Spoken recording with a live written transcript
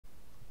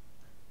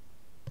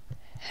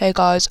Hey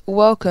guys,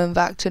 welcome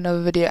back to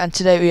another video, and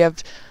today we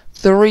have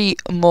 3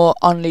 more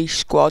Unleashed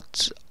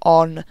squads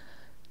on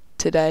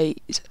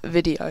today's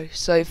video.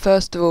 So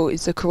first of all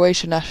is the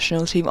Croatian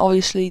national team.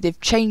 Obviously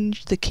they've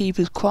changed the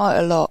keepers quite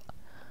a lot,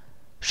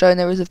 showing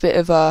there is a bit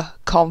of a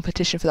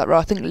competition for that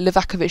role. I think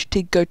Livakovic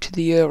did go to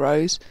the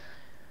Euros.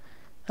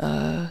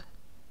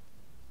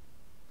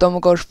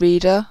 Domagoj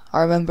Vida,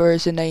 I remember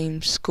as a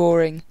name,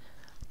 scoring,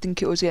 I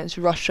think it was against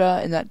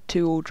Russia in that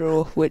 2-2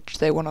 draw, which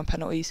they won on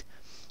penalties.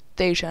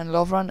 Dejan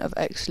Lovren of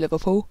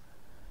ex-Liverpool,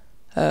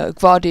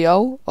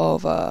 Gvardiol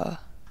of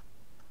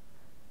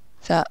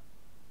that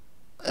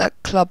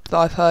club that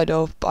I've heard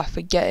of, but I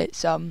forget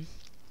its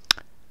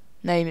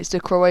name. It's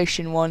the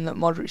Croatian one that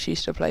Modric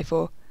used to play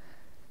for.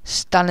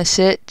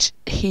 Stanisic,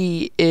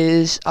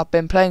 I've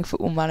been playing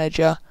Football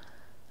Manager,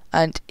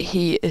 and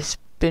he has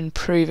been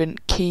proven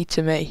key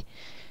to me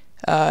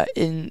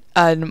in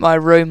my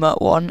Roma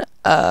one.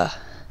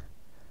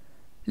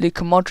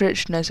 Luka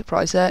Modric, no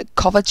surprise there.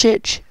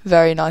 Kovacic,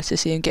 very nice to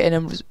see him getting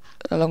him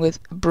along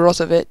with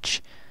Brozovic.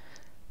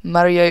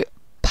 Mario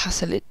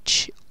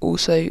Pasalic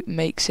also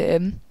makes it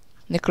in.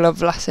 Nikola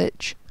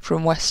Vlasic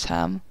from West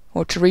Ham,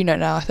 or Torino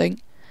now I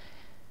think.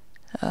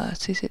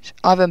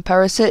 Ivan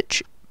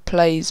Perisic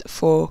plays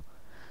for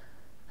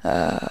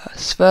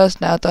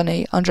Spurs now, doesn't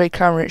he? Andre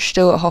Kramaric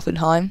still at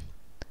Hoffenheim.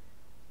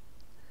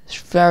 It's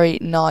very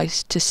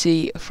nice to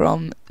see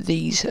from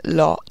these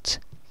lot.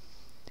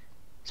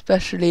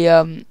 Especially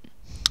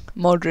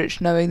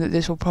Modric, knowing that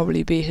this will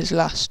probably be his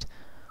last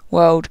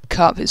World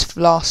Cup, his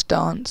last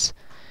dance.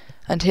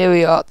 And here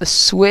we are, the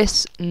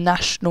Swiss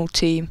national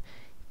team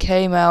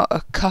came out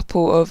a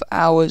couple of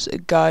hours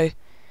ago.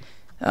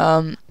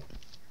 They've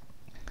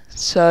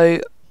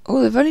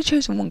only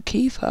chosen one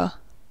keeper.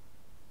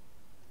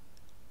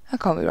 That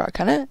can't be right,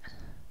 can it?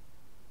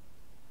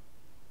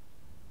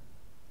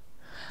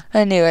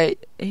 Anyway,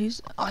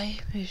 I'm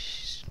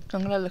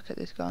gonna look at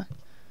this guy.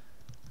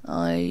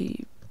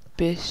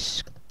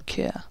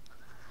 Biskia.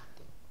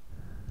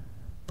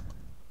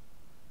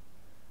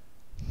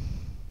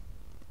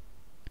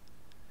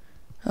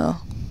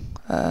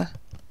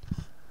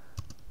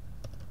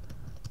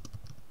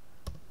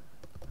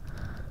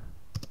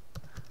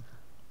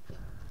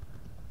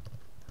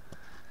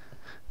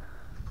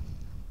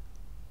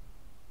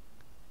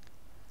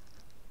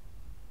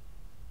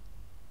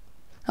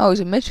 He's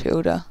a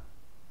midfielder.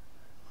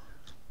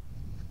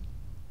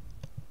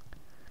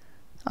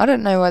 I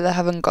don't know why they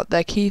haven't got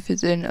their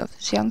keepers in.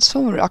 Jan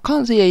Sommer. I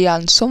can't see a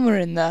Jan Sommer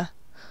in there.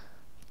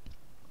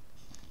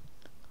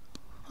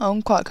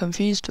 I'm quite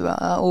confused about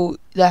that. Or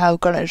they have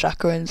Granit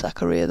Xhaka and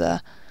Zakaria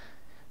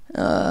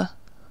there.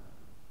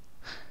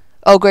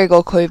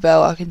 Gregor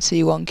Kobel, I can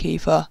see one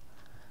keeper.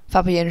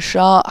 Fabian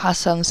Schär,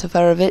 Hasan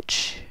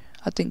Seferovic.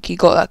 I think he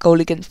got that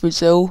goal against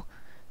Brazil.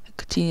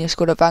 Coutinho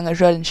scored a banger.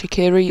 Xherdan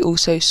Shaqiri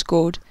also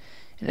scored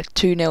in a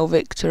 2-0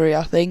 victory,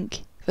 I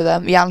think, for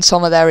them. Jan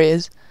Sommer, there he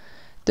is.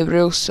 The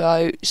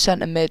Brilso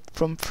centre mid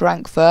from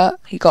Frankfurt.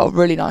 He got a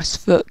really nice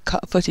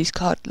footies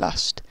card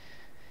last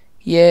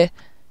year.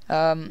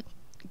 Granit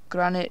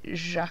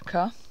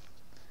Xhaka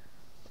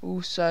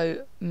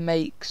also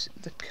makes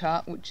the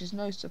cut, which is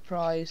no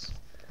surprise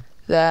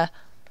there.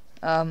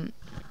 What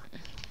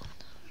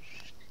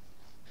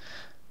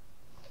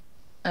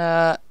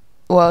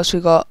else we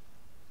got?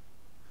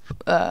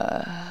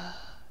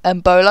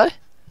 Embolo.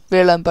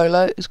 Real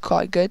Embolo is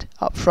quite good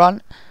up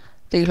front. I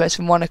think he plays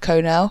for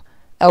Monaco now.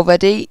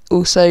 Elvedi,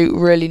 also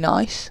really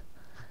nice.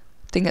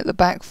 Thing at the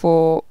back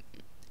for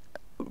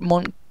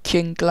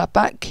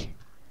Mönchengladbach.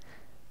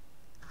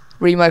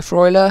 Remo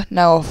Freuler,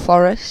 now of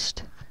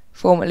Forest,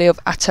 formerly of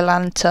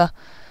Atalanta.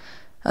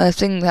 And I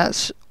think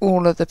that's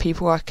all of the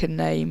people I can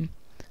name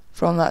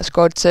from that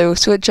squad. So we'll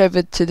switch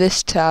over to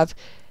this tab,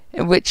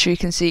 in which we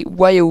can see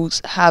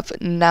Wales have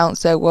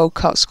announced their World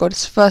Cup squad.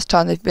 It's the first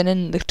time they've been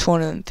in the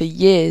tournament for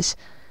years.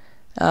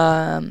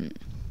 Oh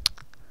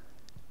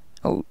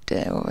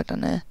dear, what have I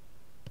done here?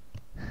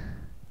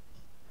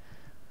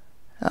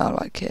 I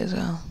like it as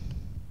well.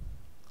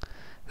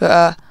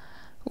 But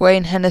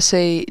Wayne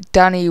Hennessy,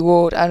 Danny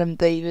Ward, Adam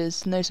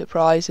Davies, no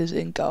surprises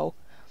in goal.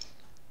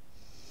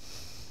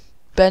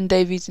 Ben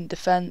Davies in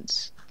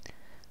defence.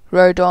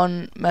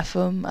 Rodon,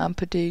 Metham,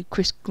 Ampadu,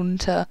 Chris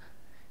Gunter,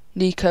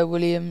 Nico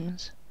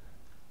Williams.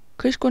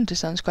 Chris Gunter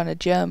sounds kind of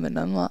German,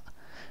 I'm not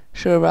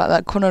sure about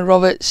that. Connor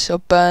Roberts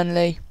of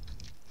Burnley.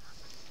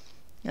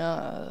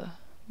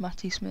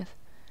 Matty Smith.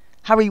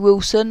 Harry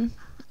Wilson,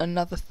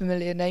 another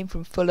familiar name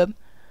from Fulham.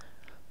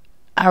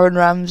 Aaron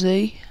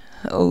Ramsey,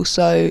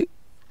 also,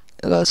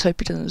 let's hope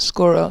he doesn't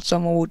score or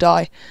someone will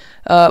die.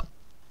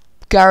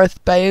 Gareth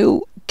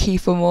Bale,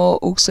 Kiefer Moore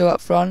also up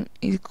front.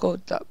 He's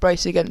got that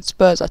brace against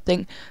Spurs, I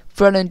think.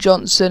 Brennan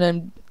Johnson,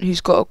 and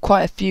who's got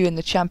quite a few in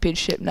the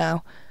Championship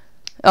now.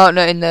 Oh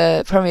no, in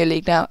the Premier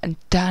League now. And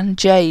Dan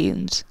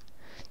James.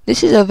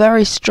 This is a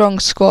very strong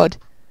squad.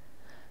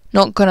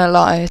 Not gonna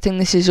lie, I think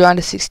this is round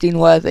of 16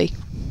 worthy.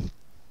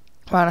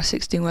 But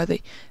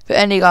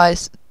anyway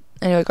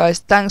guys,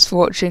 thanks for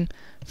watching.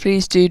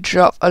 Please do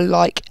drop a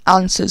like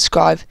and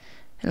subscribe,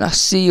 and I'll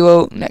see you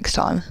all next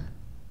time.